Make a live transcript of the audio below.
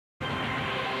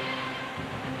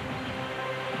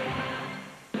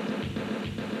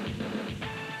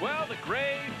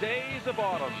of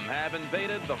autumn have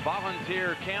invaded the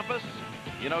volunteer campus.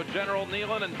 You know, General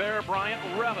Nealon and Bear Bryant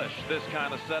relish this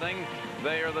kind of setting.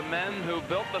 They are the men who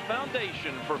built the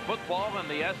foundation for football in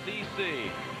the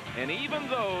SEC. And even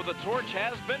though the torch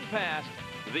has been passed,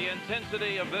 the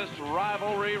intensity of this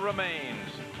rivalry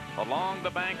remains. Along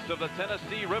the banks of the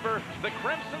Tennessee River, the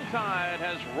Crimson Tide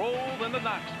has rolled into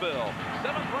Knoxville.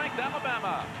 7th-ranked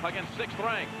Alabama against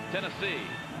 6th-ranked Tennessee.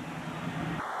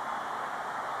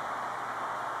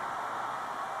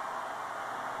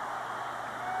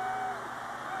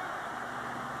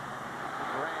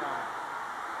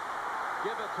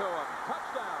 Give it to him.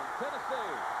 Touchdown,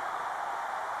 Tennessee.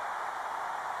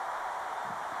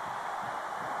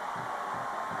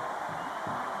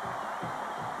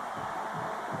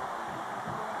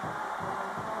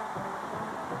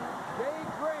 Jay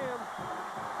Graham,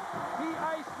 he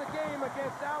iced the game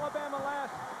against Alabama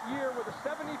last year with a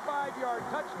 75-yard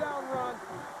touchdown run.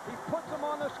 He puts them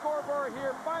on the scoreboard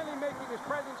here, finally making his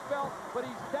presence felt, but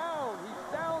he's down.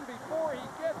 He's down before he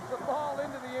gets the ball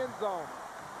into the end zone.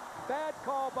 Bad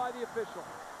call by the official.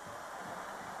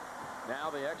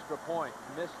 Now the extra point.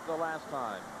 Missed the last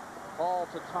time. Ball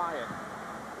to tie it.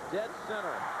 Dead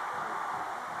center.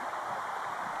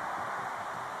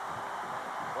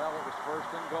 Well, it was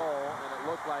 1st and goal, and it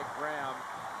looked like Graham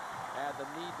had the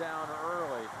knee down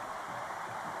early.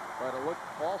 But it looked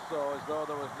also as though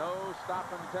there was no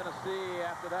stopping Tennessee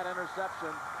after that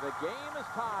interception. The game is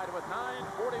tied with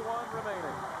 9:41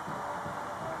 remaining.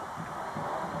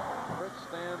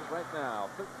 Stands right now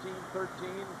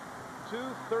 13-13,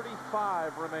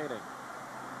 2:35 remaining.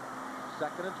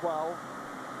 2nd and 12.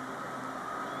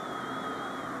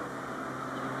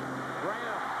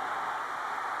 Graham,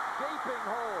 gaping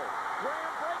hole.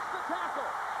 Graham breaks the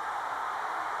tackle.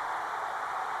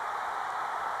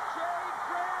 Jay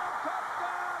Graham,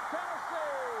 touchdown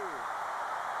Tennessee.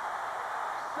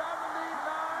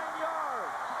 79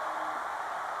 yards.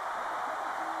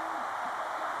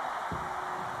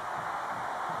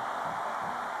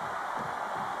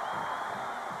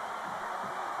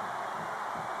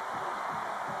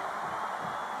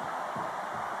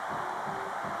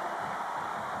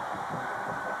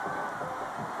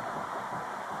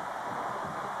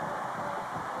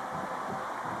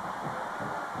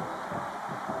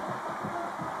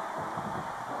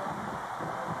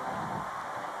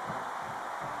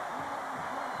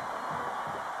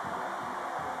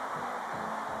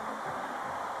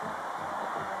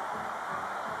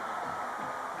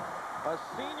 A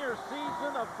senior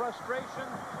season of frustration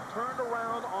turned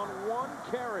around on 1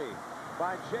 carry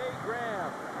by Jay Graham.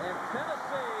 And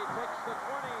Tennessee takes the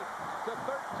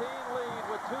 20-13 lead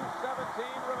with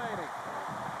 2:17 remaining.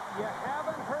 You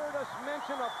haven't heard us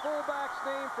mention a fullback's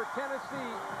name for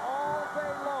Tennessee all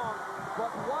day long,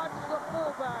 but watch the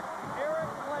fullback,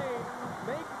 Eric Lane,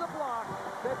 make the block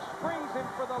that springs him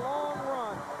for the long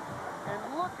run.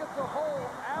 And look at the hole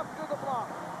after the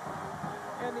block.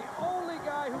 And the only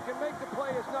guy who can make the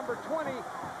play is number 20,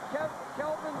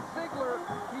 Kelvin Ziegler.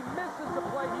 He misses the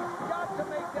play. He's got to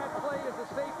make that play as a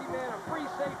safety man. A free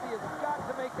safety has got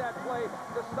to make that play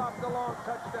to stop the long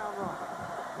touchdown run.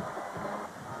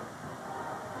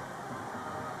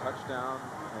 Touchdown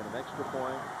and an extra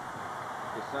point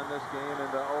to send this game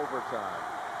into overtime.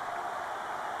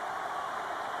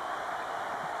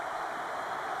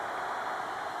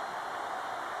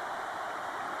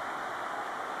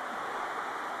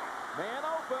 Man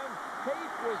open.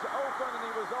 Tate was open and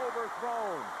he was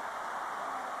overthrown.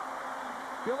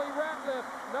 Billy Ratliff,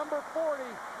 number 40,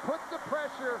 put the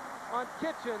pressure on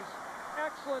Kitchens.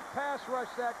 Excellent pass rush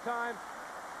that time.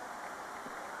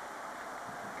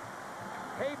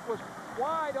 Tate was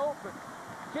wide open.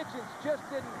 Kitchens just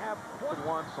didn't have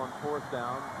once on 4th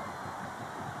down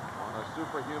on a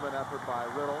superhuman effort by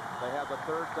Riddle. They have the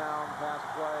 3rd down pass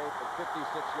play for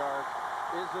 56 yards.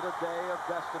 Is it a day of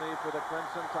destiny for the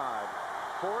Crimson Tide?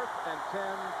 4th and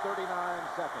 10, 39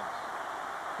 seconds.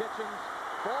 Kitchens,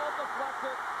 ball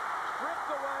deflected, stripped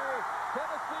away.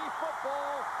 Tennessee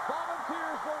football.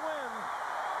 Volunteers will win.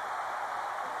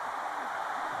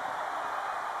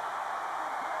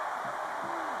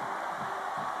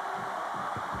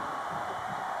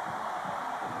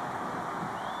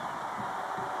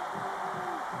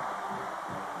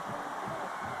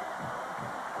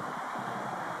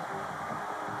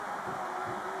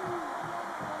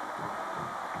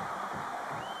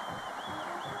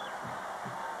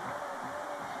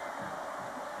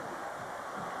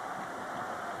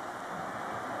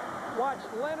 Watch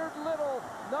Leonard Little,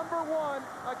 number 1,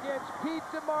 against Pete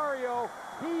DeMario.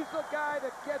 He's the guy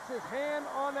that gets his hand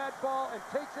on that ball and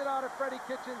takes it out of Freddie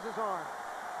Kitchens' arm.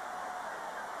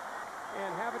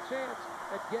 and have a chance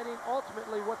at getting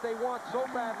ultimately what they want so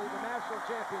badly, the national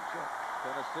championship.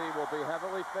 Tennessee will be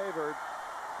heavily favored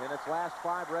in its last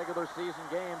 5 regular season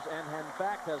games, and in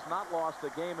fact has not lost a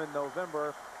game in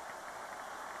November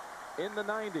in the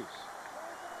 90s.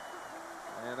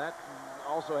 And that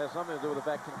also has something to do with the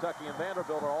fact Kentucky and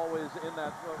Vanderbilt are always in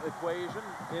that equation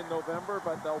in November,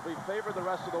 but they'll be favored the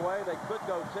rest of the way. They could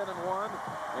go 10-1,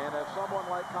 and if someone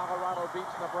like Colorado beats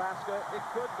Nebraska, it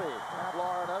could be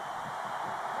Florida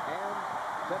and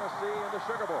Tennessee in the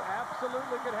Sugar Bowl.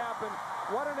 Absolutely could happen.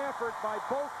 What an effort by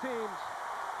both teams.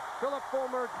 Philip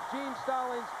Fulmer, Gene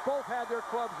Stallings, both had their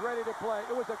clubs ready to play.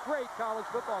 It was a great college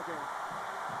football game.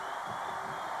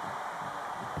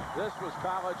 This was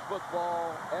college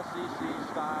football,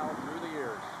 SEC style through the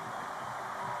years.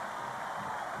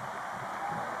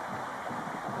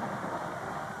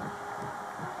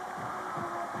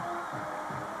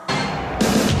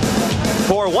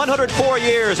 For 104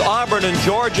 years, Auburn and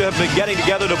Georgia have been getting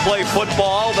together to play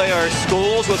football. They are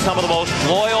schools with some of the most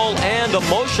loyal and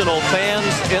emotional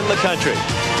fans in the country.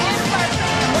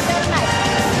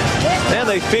 And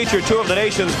they feature 2 of the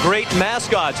nation's great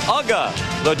mascots, Ugga,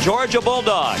 the Georgia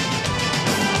Bulldog,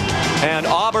 and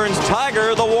Auburn's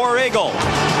Tiger, the War Eagle.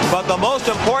 But the most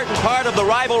important part of the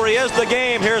rivalry is the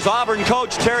game. Here's Auburn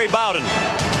coach Terry Bowden.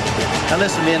 Now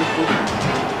listen, men.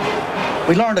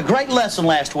 We learned a great lesson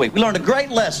last week. We learned a great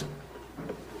lesson.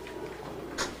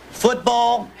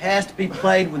 Football has to be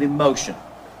played with emotion.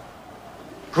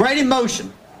 Great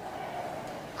emotion.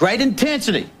 Great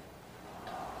intensity.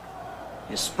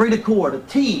 Esprit de corps, a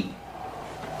team.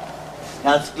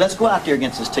 Now let's go out there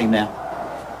against this team now.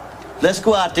 Let's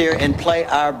go out there and play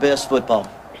our best football.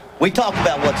 We talk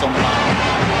about what's on the line.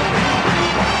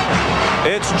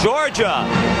 It's Georgia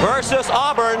versus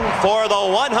Auburn for the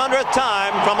 100th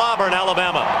time from Auburn,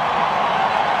 Alabama.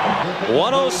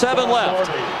 1:07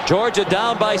 left. Georgia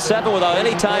down by 7 without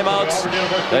any timeouts.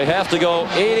 They have to go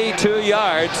 82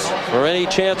 yards for any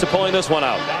chance of pulling this one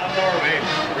out.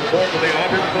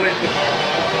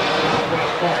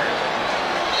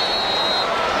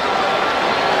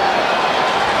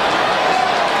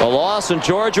 A loss and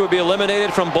Georgia would be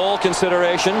eliminated from bowl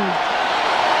consideration.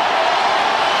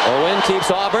 A win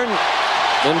keeps Auburn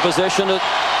in position to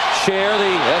share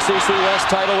the SEC West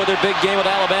title with their big game with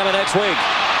Alabama next week.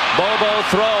 Bobo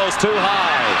throws too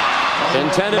high.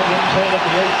 Intended.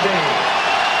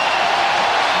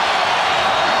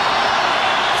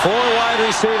 4 wide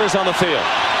receivers on the field.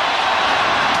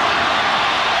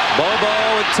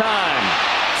 Bobo with time.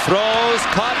 Throws,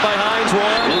 caught by Hines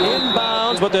Ward,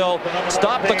 inbounds, but they'll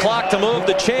stop the clock to move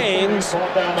the chains.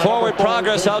 Forward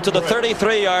progress out to the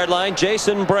 33-yard line.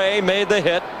 Jason Bray made the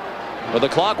hit, but the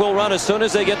clock will run as soon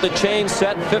as they get the chains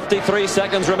set. 53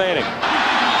 seconds remaining.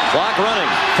 Clock running,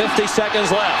 50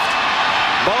 seconds left.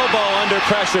 Bobo under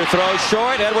pressure, throws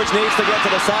short. Edwards needs to get to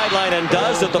the sideline and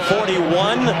does at the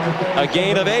 41, a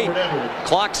gain of 8.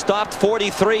 Clock stopped,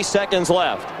 43 seconds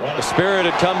left. A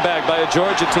spirited comeback by a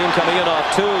Georgia team coming in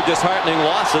off 2 disheartening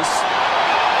losses.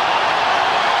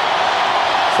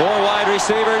 4 wide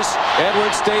receivers.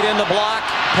 Edwards stayed in the block.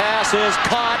 Pass is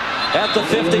caught at the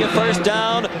 50, a first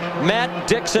down. Matt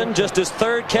Dixon, just his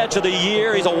 3rd catch of the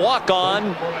year. He's a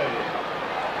walk-on.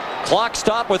 Clock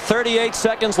stop with 38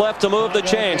 seconds left to move the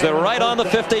chains. They're right on the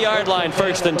 50-yard line,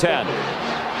 1st and 10.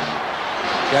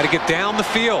 Got to get down the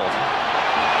field.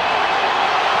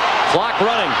 Clock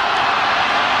running.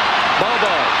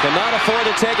 Bobo cannot afford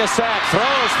to take a sack.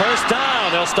 Throws, first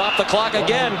down. They'll stop the clock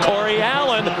again. Corey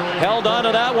Allen held on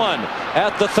to that one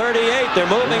at the 38. They're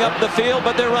moving up the field,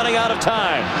 but they're running out of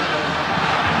time.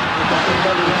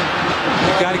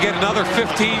 You've got to get another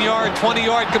 15-yard,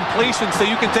 20-yard completion so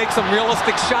you can take some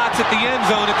realistic shots at the end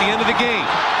zone at the end of the game.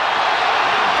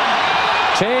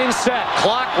 Chain set.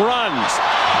 Clock runs.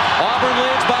 Auburn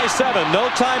leads by 7. No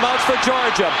timeouts for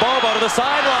Georgia. Bobo to the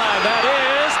sideline. That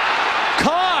is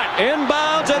caught.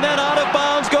 Inbounds and then out of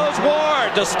bounds goes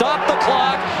Ward to stop the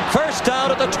clock. First down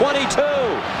at the 22.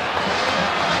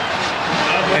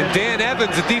 And Dan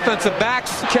Evans, the defensive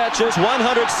backs. Catches,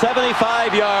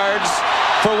 175 yards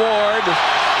for Ward.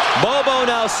 Bobo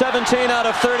now 17 out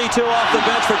of 32 off the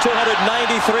bench for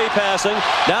 293 passing.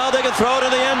 Now they can throw it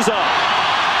in the end zone.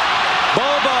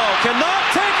 Bobo cannot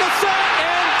take a sack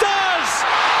and does.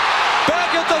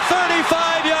 Back at the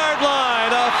 35-yard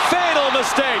line. A fatal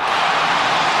mistake.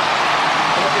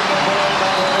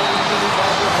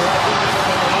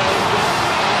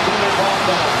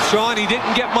 Sean, he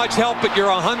didn't get much help, but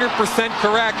you're 100%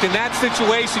 correct. In that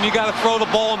situation, you got to throw the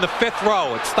ball in the 5th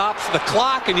row. It stops the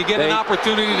clock, and you get an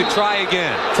opportunity to try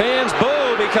again. Fans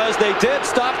boo because they did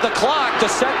stop the clock to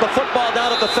set the football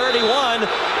down at the 31,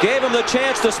 gave them the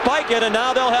chance to spike it, and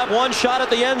now they'll have one shot at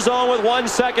the end zone with 1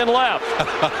 second left.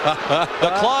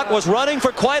 The clock was running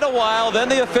for quite a while. Then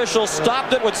the officials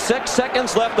stopped it with 6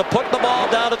 seconds left to put the ball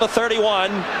down at the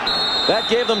 31. That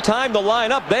gave them time to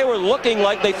line up. They were looking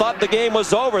like they thought the game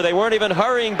was over. They weren't even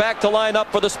hurrying back to line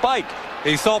up for the spike.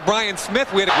 He saw Brian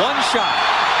Smith with one shot.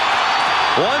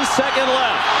 1 second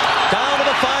left. Down to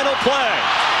the final play.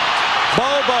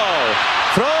 Bobo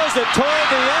throws it toward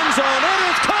the end zone. It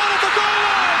is caught at the goal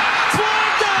line.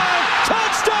 Flag down.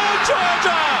 Touchdown,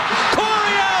 Georgia.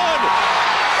 Corey Allen.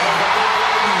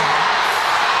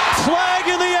 Flag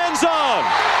in the end zone.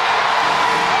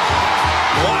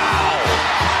 Wow.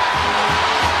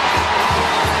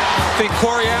 Think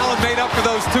Corey Allen made up for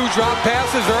those 2 drop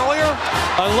passes earlier?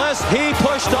 Unless he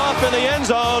pushed off in the end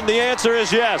zone, the answer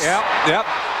is yes. Yep.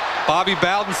 Bobby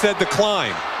Bowden said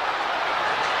decline.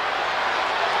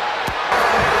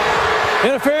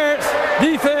 Interference,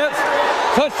 defense,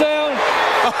 touchdown.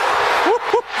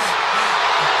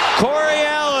 Corey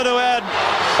Allen, who had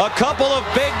a couple of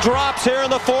big drops here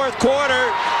in the 4th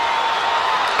quarter,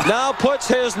 now puts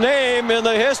his name in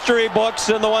the history books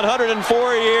in the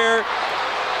 104-year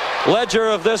ledger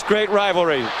of this great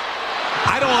rivalry.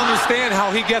 I don't understand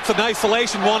how he gets an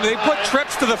isolation one. They put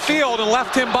Trips to the field and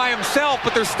left him by himself,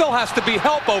 but there still has to be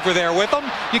help over there with him.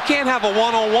 You can't have a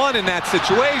one-on-one in that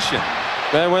situation.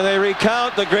 And when they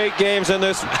recount the great games in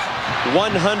this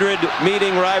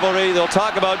 100-meeting rivalry, they'll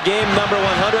talk about game number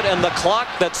 100 and the clock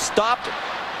that stopped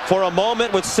for a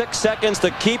moment with 6 seconds to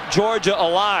keep Georgia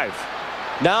alive.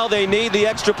 Now they need the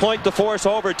extra point to force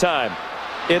overtime.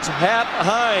 It's Hap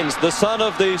Hines, the son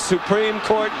of the Supreme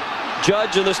Court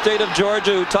judge in the state of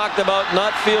Georgia, who talked about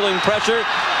not feeling pressure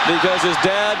because his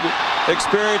dad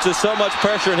experiences so much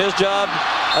pressure in his job.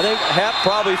 I think Hap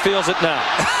probably feels it now.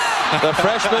 The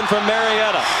freshman from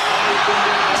Marietta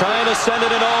trying to send it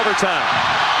into overtime.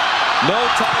 No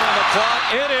time on the clock.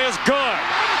 It is good.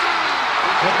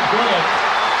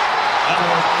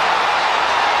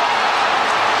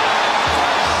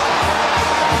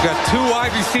 We've got 2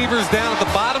 wide receivers down at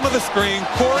the bottom of the screen.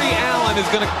 Corey Allen is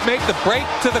going to make the break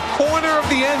to the corner of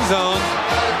the end zone.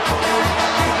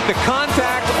 The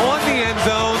contact on the end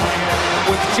zone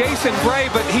with Jason Bray,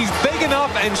 but he's big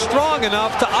enough and strong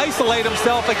enough to isolate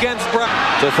himself against Bray.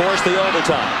 To force the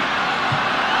overtime.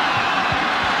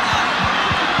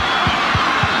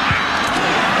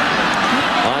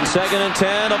 On 2nd and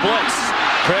 10, a blitz.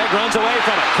 Craig runs away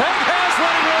from it. Craig has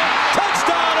running room.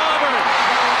 Touchdown, Auburn.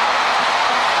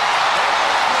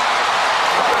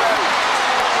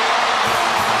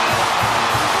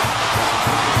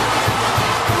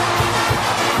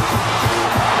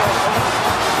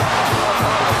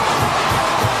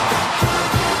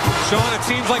 Sean, it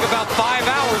seems like about 5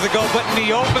 hours ago, but in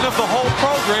the open of the whole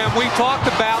program, we talked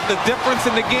about the difference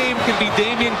in the game can be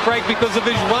Damian Craig because of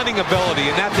his running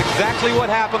ability, and that's exactly what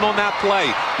happened on that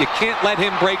play. You can't let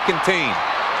him break contain.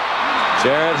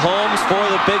 Jared Holmes for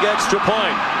the big extra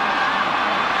point.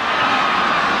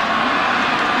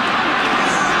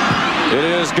 It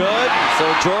is good, so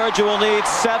Georgia will need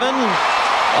 7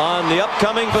 on the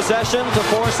upcoming possession to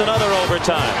force another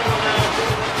overtime.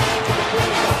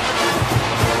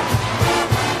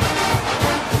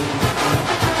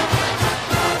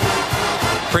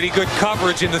 Pretty good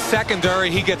coverage in the secondary.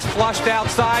 He gets flushed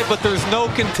outside, but there's no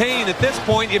contain. At this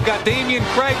point, you've got Damian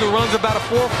Craig, who runs about a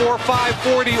 4.45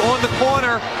 40 on the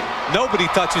corner. Nobody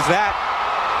touches that.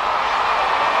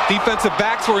 Defensive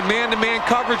backs were in man-to-man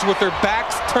coverage with their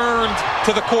backs turned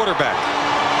to the quarterback.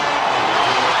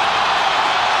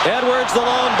 Edwards, the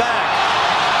lone back.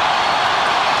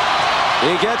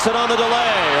 He gets it on the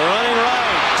delay. Running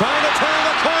right. Trying to turn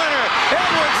the corner.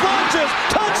 Edwards launches.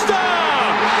 Touchdown!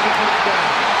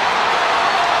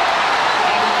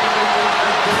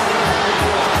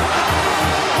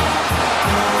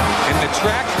 And the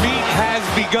track meet has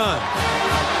begun.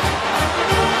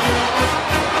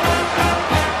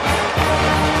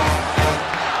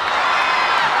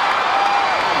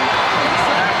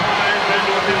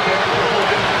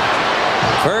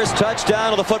 First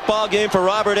touchdown of the football game for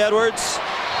Robert Edwards.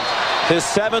 His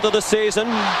 7th of the season.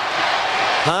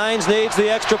 Hines needs the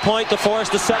extra point to force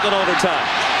the second overtime.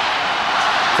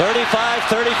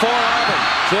 35-34 Auburn.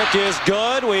 Kick is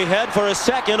good. We head for a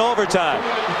second overtime.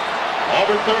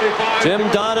 Jim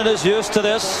Donnan is used to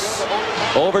this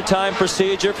overtime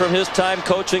procedure from his time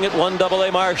coaching at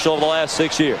 1AA Marshall over the last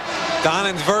 6 years.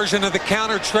 Donovan's version of the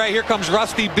counter tray. Here comes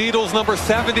Rusty Beatles, number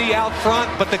 70 out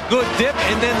front, but the good dip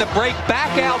and then the break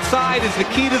back outside is the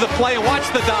key to the play. And watch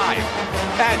the dive.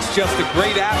 That's just a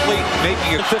great athlete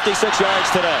making it. 56 yards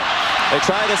today. They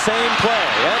try the same play.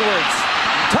 Edwards,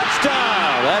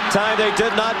 touchdown. That time they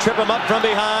did not trip him up from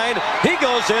behind. He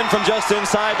goes in from just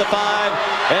inside the 5,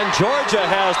 and Georgia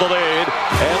has the lead.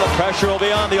 And the pressure will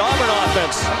be on the Auburn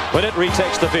offense when it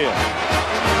retakes the field.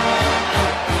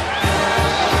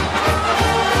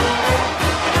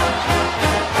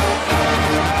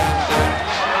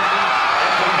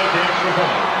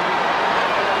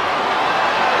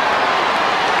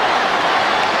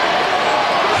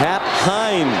 Hap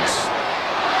Hines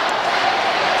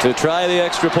to try the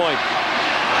extra point.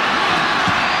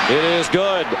 It is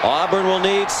good. Auburn will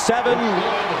need 7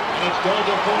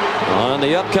 on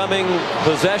the upcoming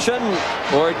possession,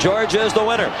 or Georgia is the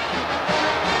winner.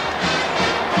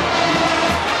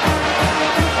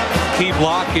 Key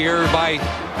block here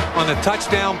on the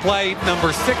touchdown play,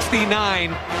 number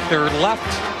 69. Their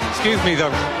the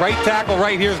right tackle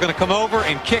right here is going to come over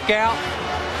and kick out.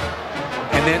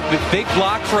 And then the big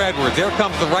block for Edwards. There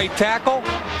comes the right tackle.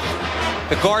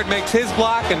 The guard makes his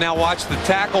block, and now watch the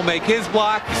tackle make his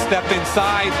block. Step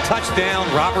inside, touchdown,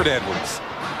 Robert Edwards.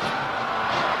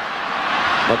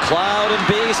 McLeod and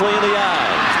Beasley in the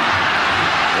eye.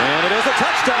 And it is a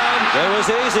touchdown. It was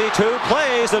easy. 2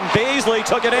 plays, and Beasley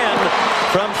took it in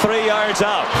from 3 yards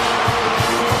out.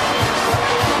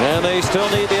 And they still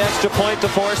need the extra point to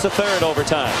force a 3rd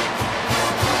overtime.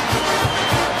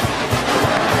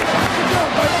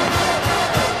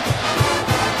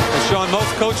 Sean,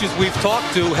 most coaches we've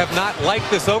talked to have not liked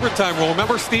this overtime rule.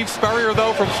 Remember Steve Spurrier,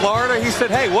 though, from Florida? He said,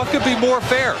 hey, what could be more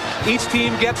fair? Each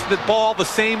team gets the ball the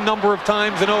same number of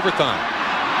times in overtime.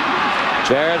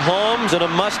 Jared Holmes in a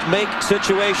must-make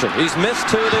situation. He's missed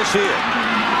 2 this year.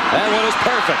 That one is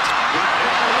perfect.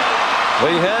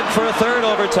 We head for a 3rd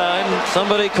overtime.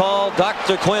 Somebody call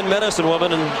Dr. Quinn, medicine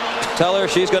woman, and tell her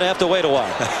she's going to have to wait a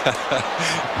while.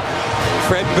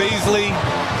 Fred Beasley,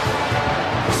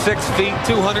 6 feet,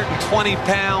 220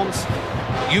 pounds.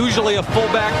 Usually a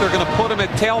fullback, they're going to put him at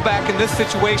tailback in this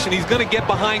situation. He's going to get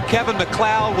behind Kevin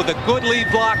McLeod with a good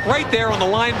lead block right there on the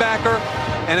linebacker,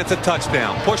 and it's a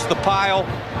touchdown. Push the pile.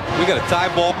 We got a tie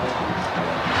ball.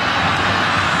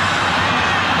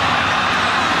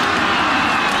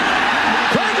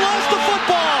 Craig lost the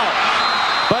football,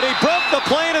 but he broke the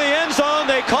plane of the end zone.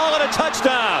 They call it a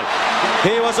touchdown.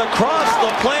 He was across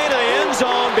the plane of the end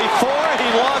zone before he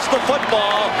lost the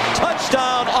football.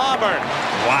 Touchdown, Auburn.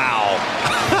 Wow.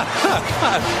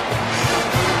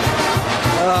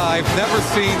 I've never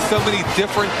seen so many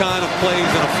different kind of plays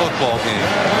in a football game.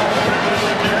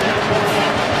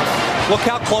 Look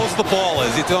how close the ball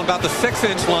is. It's on about the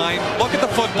 6-inch line. Look at the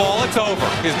football. It's over.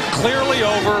 It's clearly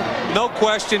over. No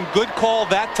question. Good call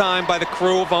that time by the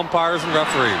crew of umpires and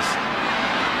referees.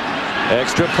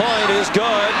 Extra point is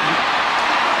good.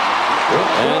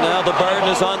 And now the burden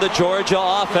is on the Georgia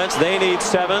offense. They need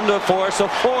 7 to force a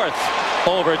 4th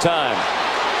overtime.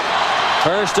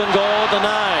 1st and goal, the 9.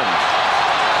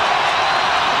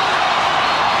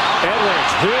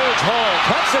 Edwards, huge hole,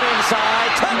 cuts it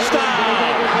inside,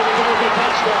 touchdown!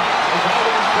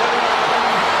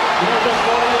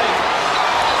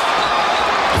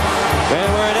 And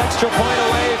we're an extra point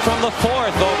away from the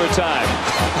 4th overtime.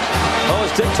 Oh,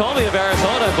 as Dick told me of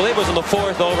Arizona, I believe it was in the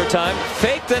 4th overtime.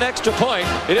 Faked an extra point.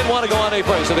 He didn't want to go on any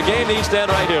break, so the game needs to end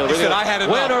right here. He said, I had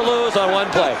enough. Win or lose on 1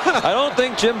 play. I don't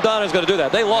think Jim Donner is going to do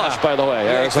that. They lost, by the way,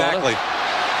 Arizona. Exactly.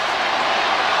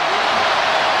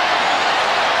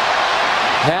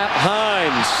 Hap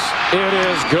Hines. It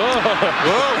is good.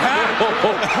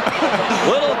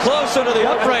 Little closer to the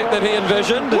upright than he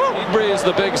envisioned. He breathes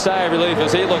the big sigh of relief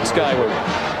as he looks skyward.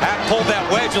 Hap pulled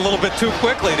that wedge a little bit too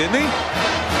quickly, didn't he?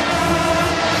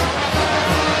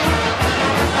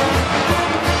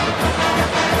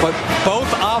 But both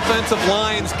offensive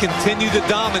lines continue to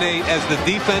dominate as the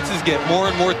defenses get more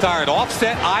and more tired.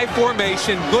 Offset I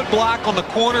formation, good block on the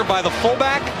corner by the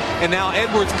fullback, and now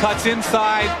Edwards cuts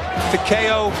inside.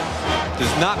 Takeo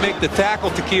does not make the tackle.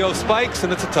 Takeo spikes,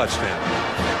 and it's a touchdown.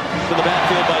 In the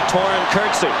backfield by Torrin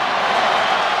Kirksey.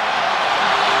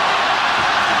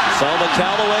 Selma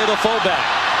Callaway, the fullback.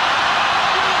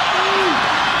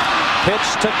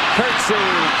 Pitch to Kirksey.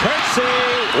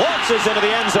 Kirksey waltzes into the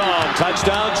end zone.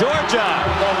 Touchdown, Georgia.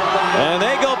 And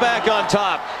they go back on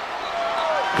top.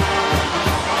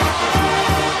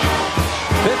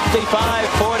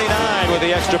 55-49 with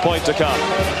the extra point to come.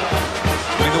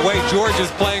 I mean, the way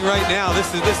Georgia's playing right now,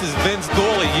 this is Vince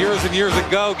Dooley years and years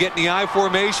ago, getting the I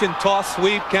formation, toss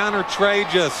sweep, counter trade,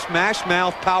 just smash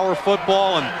mouth power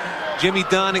football, and Jimmy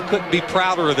Dunn couldn't be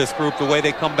prouder of this group the way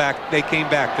they came back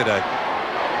today.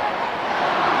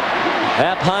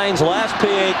 Hap Hines last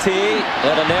PAT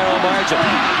at a narrow margin.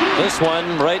 This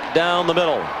one right down the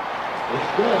middle.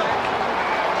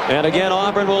 And again,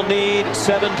 Auburn will need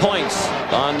 7 points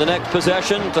on the next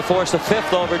possession to force a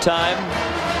 5th overtime.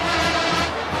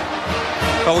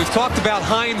 Well, we've talked about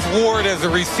Hines Ward as a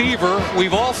receiver.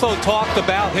 We've also talked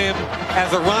about him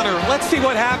as a runner. Let's see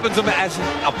what happens as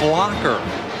a blocker.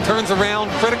 Turns around,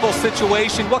 critical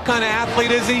situation. What kind of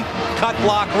athlete is he? Cut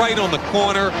block right on the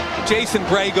corner. Jason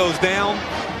Gray goes down,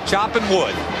 chopping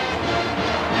wood.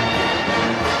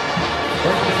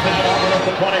 First and 10, Auburn at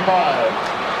the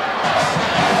 25.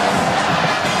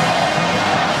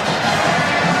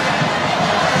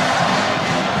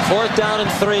 Fourth down and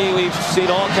 3. We've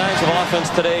seen all kinds of offense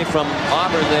today from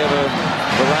Auburn. They have a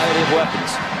variety of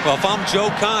weapons. Well, if I'm Joe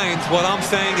Kynes, what I'm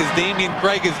saying is Damian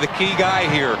Craig is the key guy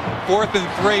here. 4th and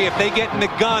 3. If they get in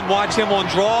the gun, watch him on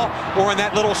draw or in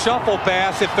that little shuffle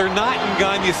pass. If they're not in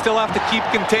gun, you still have to keep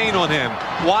contain on him.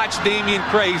 Watch Damian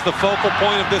Craig, the focal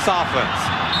point of this offense.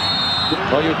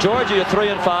 Well, you're Georgia, you're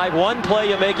 3 and 5. One play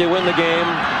you make, you win the game.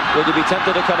 Would you be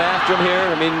tempted to come after him here?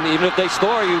 I mean, even if they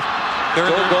score, you go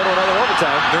to another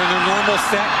overtime. They're in their normal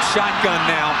set shotgun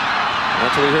now.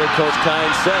 That's what we heard Coach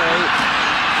Kynes say.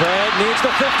 Craig needs the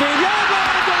 15-yard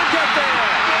line to get there.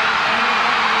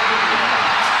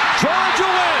 Georgia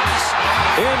wins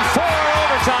in 4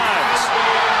 overtimes.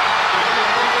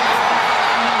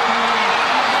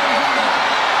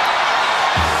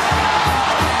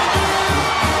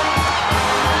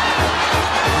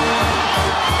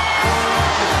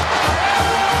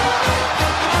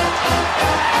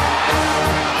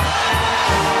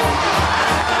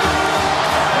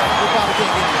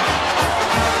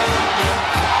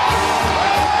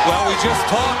 Just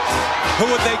talked. Who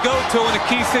would they go to in a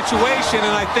key situation?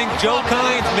 And I think Joe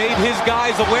Kynes made his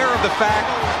guys aware of the fact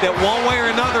that one way or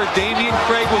another, Damian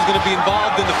Craig was going to be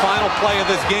involved in the final play of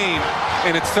this game,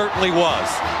 and it certainly was.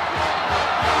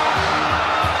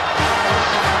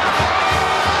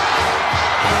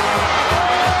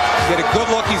 Get a good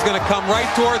look. He's going to come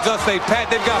right towards us. They've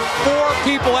got 4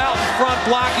 people out in front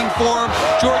blocking for him.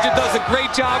 Georgia does a great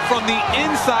job from the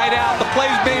inside out. The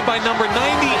play's made by number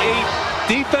 98.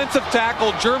 Defensive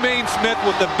tackle Jermaine Smith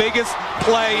with the biggest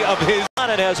play of his.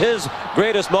 It has his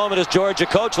greatest moment as Georgia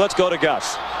coach. Let's go to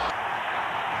Gus.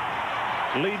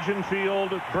 Legion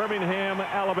Field, Birmingham,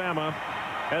 Alabama,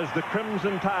 as the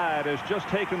Crimson Tide has just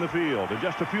taken the field. And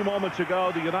just a few moments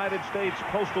ago, the United States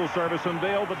Postal Service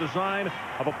unveiled the design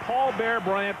of a Paul Bear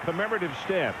Bryant commemorative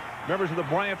stamp. Members of the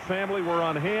Bryant family were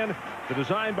on hand. The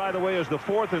design, by the way, is the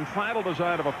 4th and final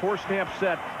design of a 4-stamp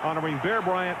set honoring Bear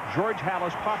Bryant, George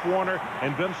Halas, Pop Warner,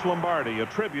 and Vince Lombardi, a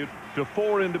tribute to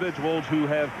 4 individuals who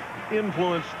have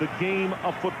influenced the game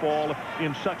of football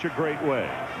in such a great way.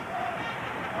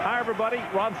 Hi, everybody.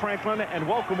 Ron Franklin, and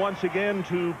welcome once again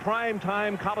to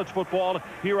primetime college football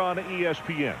here on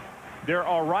ESPN. There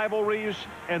are rivalries,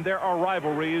 and there are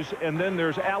rivalries, and then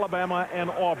there's Alabama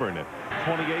and Auburn.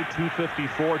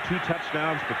 28-254, 2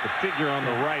 touchdowns, but the figure on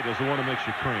the right is the one that makes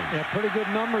you cringe. Yeah, pretty good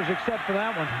numbers except for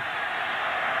that one.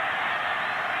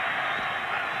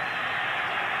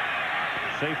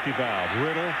 Safety valve.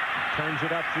 Riddle turns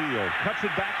it upfield, cuts it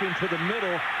back into the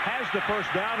middle, has the first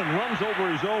down, and runs over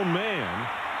his own man.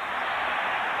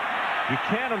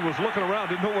 Buchanan was looking around,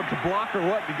 didn't know what to block or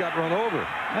what, he got run over.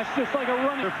 That's just like a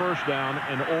running. First down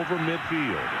and over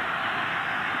midfield.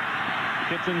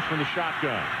 Kitchens from the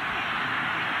shotgun.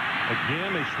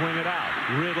 Again, they swing it out.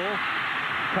 Riddle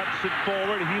cuts it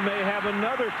forward. He may have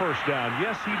another first down.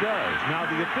 Yes, he does. Now,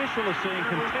 the official is saying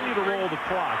continue to roll the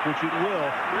clock, which it will,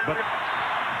 but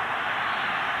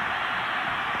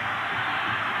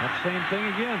that same thing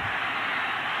again.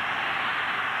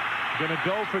 Going to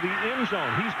go for the end zone.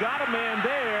 He's got a man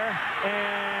there,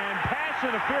 and pass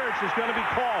interference is going to be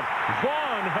called.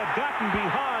 Vaughn had gotten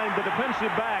behind the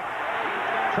defensive back.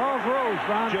 Charles Rose,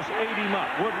 Ron. Just ate him up.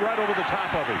 Went right over the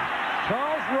top of him.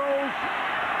 Charles Rose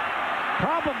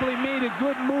probably made a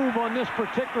good move on this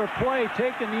particular play,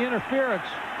 taking the interference.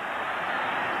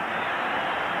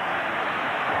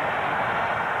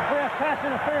 We have pass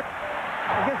interference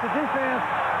against the defense.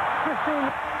 15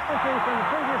 from the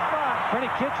previous spot.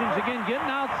 Freddie Kitchens again getting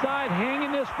outside,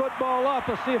 hanging this football up.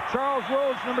 Let's see if Charles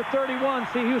Rhodes, number 31,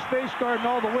 see he was face guarding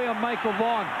all the way on Michael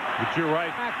Vaughn. But you're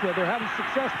right. They're having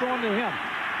success throwing to him.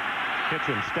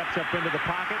 Kitchens steps up into the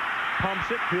pocket, pumps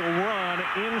it. He'll run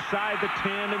inside the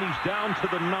 10, and he's down to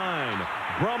the 9.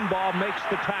 Brumbaugh makes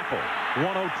the tackle.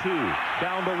 102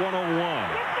 down to 101.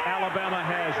 Alabama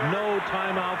has no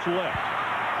timeouts left.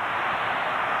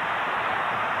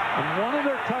 And one of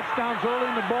their touchdowns early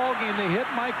in the ball game, they hit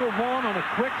Michael Vaughn on a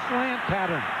quick slant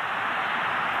pattern.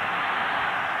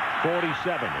 47,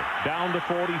 down to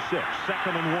 46,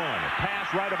 2nd and 1. Pass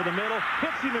right over the middle,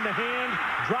 hits him in the hands,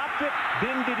 dropped it,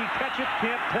 then did he catch it?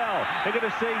 Can't tell. They're going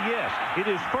to say yes. It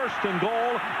is 1st and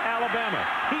goal, Alabama.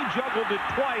 He juggled it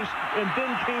twice and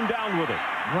then came down with it.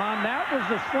 Ron, that was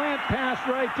the slant pass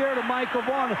right there to Michael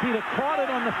Vaughn. If he'd have caught it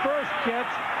on the first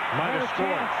catch, might have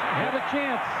scored. Had a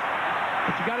chance.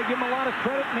 But you got to give him a lot of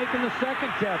credit making the second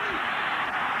catch.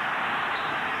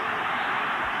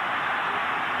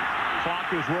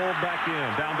 Clock is rolled back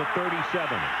in, down to 37,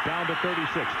 down to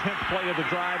 36. 10th play of the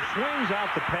drive, swings out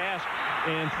the pass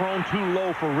and thrown too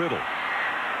low for Riddle.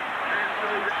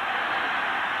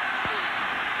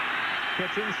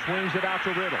 Kitchens swings it out to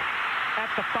Riddle.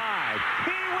 At the 5,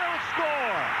 he will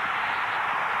score!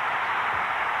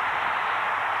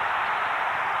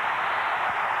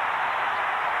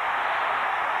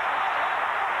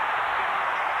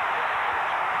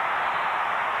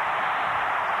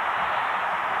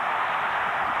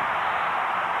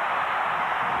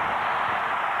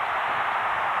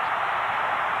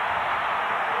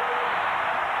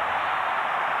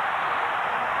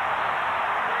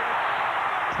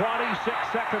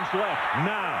 Seconds left.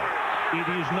 Now, it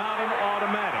is not an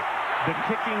automatic. The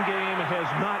kicking game has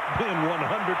not been 100%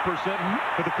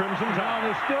 for the Crimson Tide.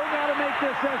 No, they still got to make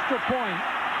this extra point.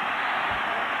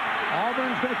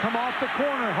 Auburn's going to come off the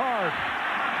corner hard.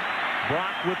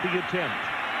 Brock with the attempt.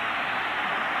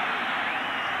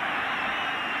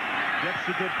 Gets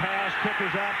a good pass. Kick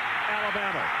is up.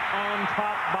 Alabama on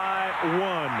top by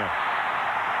 1.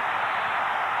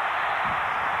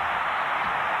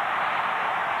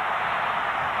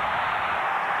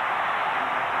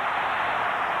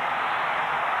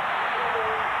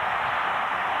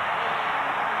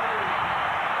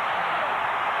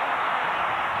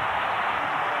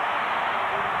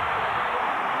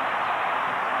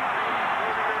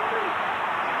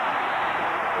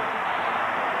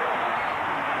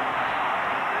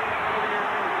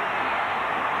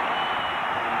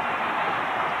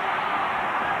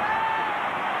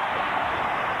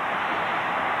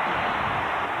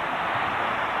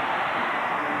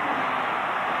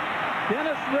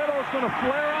 Going to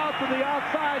flare out to the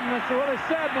outside, and that's what I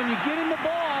said. When you get him the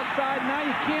ball outside, now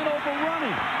you can't overrun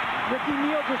him. Ricky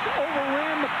Neal just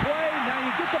overran the play. Now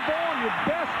you get the ball in your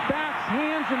best back's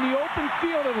hands in the open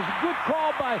field. It was a good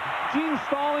call by Gene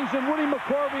Stallings, and Woody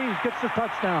McCorvey gets the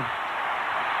touchdown.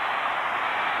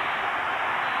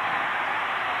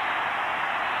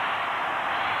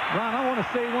 Ron, I want to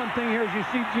say one thing here as you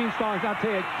see Gene Stallings. I'll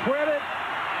tell you, credit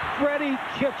Freddie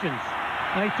Kitchens.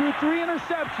 Now, he threw 3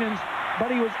 interceptions, but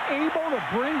he was able to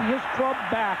bring his club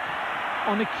back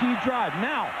on the key drive.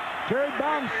 Now, Terry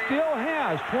Baum still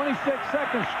has 26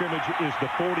 seconds. Scrimmage is the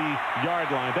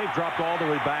 40-yard line. They've dropped all the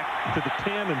way back to the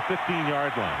 10 and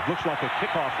 15-yard line. Looks like a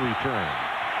kickoff return.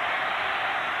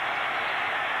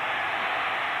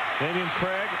 Damian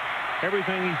Craig,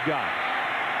 everything he's got.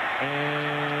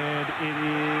 And it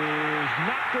is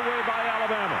knocked away by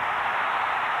Alabama.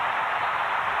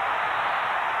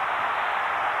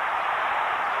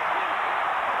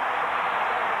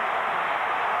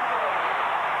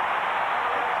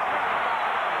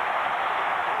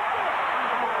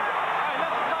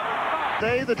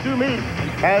 Today, the two meet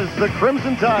as the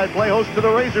Crimson Tide play host to the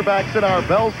Razorbacks in our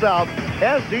Bell South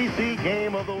SEC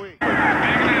Game of the Week. Tucker,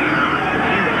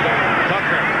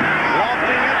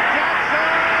 lofting it,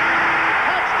 Jackson,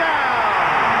 touchdown!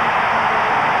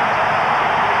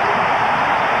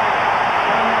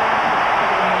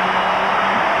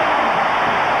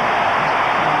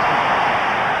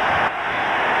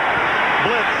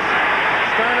 Blitz,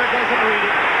 Sterner doesn't read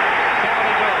it. Down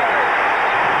he goes.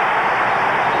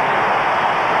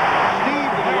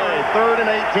 3rd and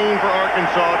 18 for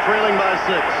Arkansas, trailing by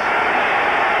 6.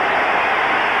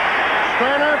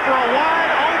 Sterner for a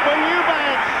wide open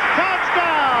Eubanks.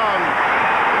 Touchdown!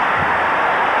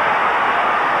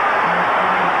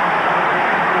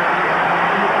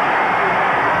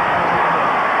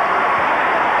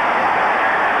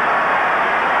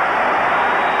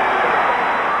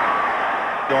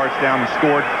 Yards down and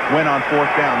scored, went on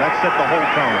 4th down. That set the whole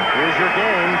tone. Here's your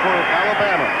game for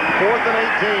Alabama. 4th and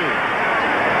 18.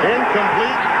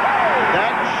 Incomplete.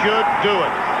 That should do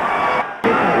it.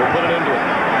 We'll put it into it.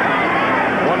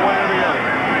 One way or the other.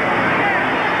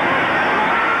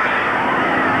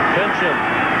 Tension.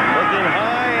 Looking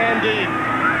high and deep.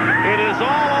 It is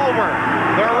all over.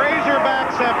 The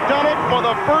Razorbacks have done it for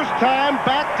the first time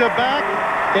back-to-back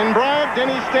in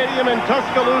Bryant-Denny Stadium in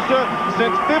Tuscaloosa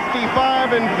since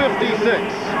 55 and 56.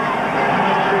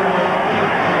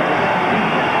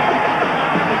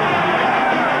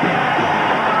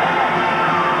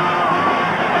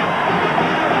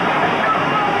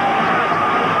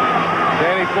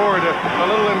 scored. A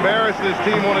little embarrassed his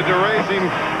team wanted to raise him.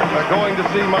 Going to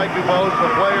see Mike DuBose,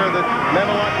 the player that meant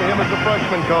a lot to him as a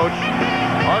freshman coach.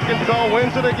 Arkansas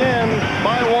wins it again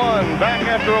by 1. Back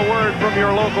after a word from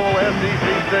your local SEC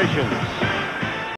stations.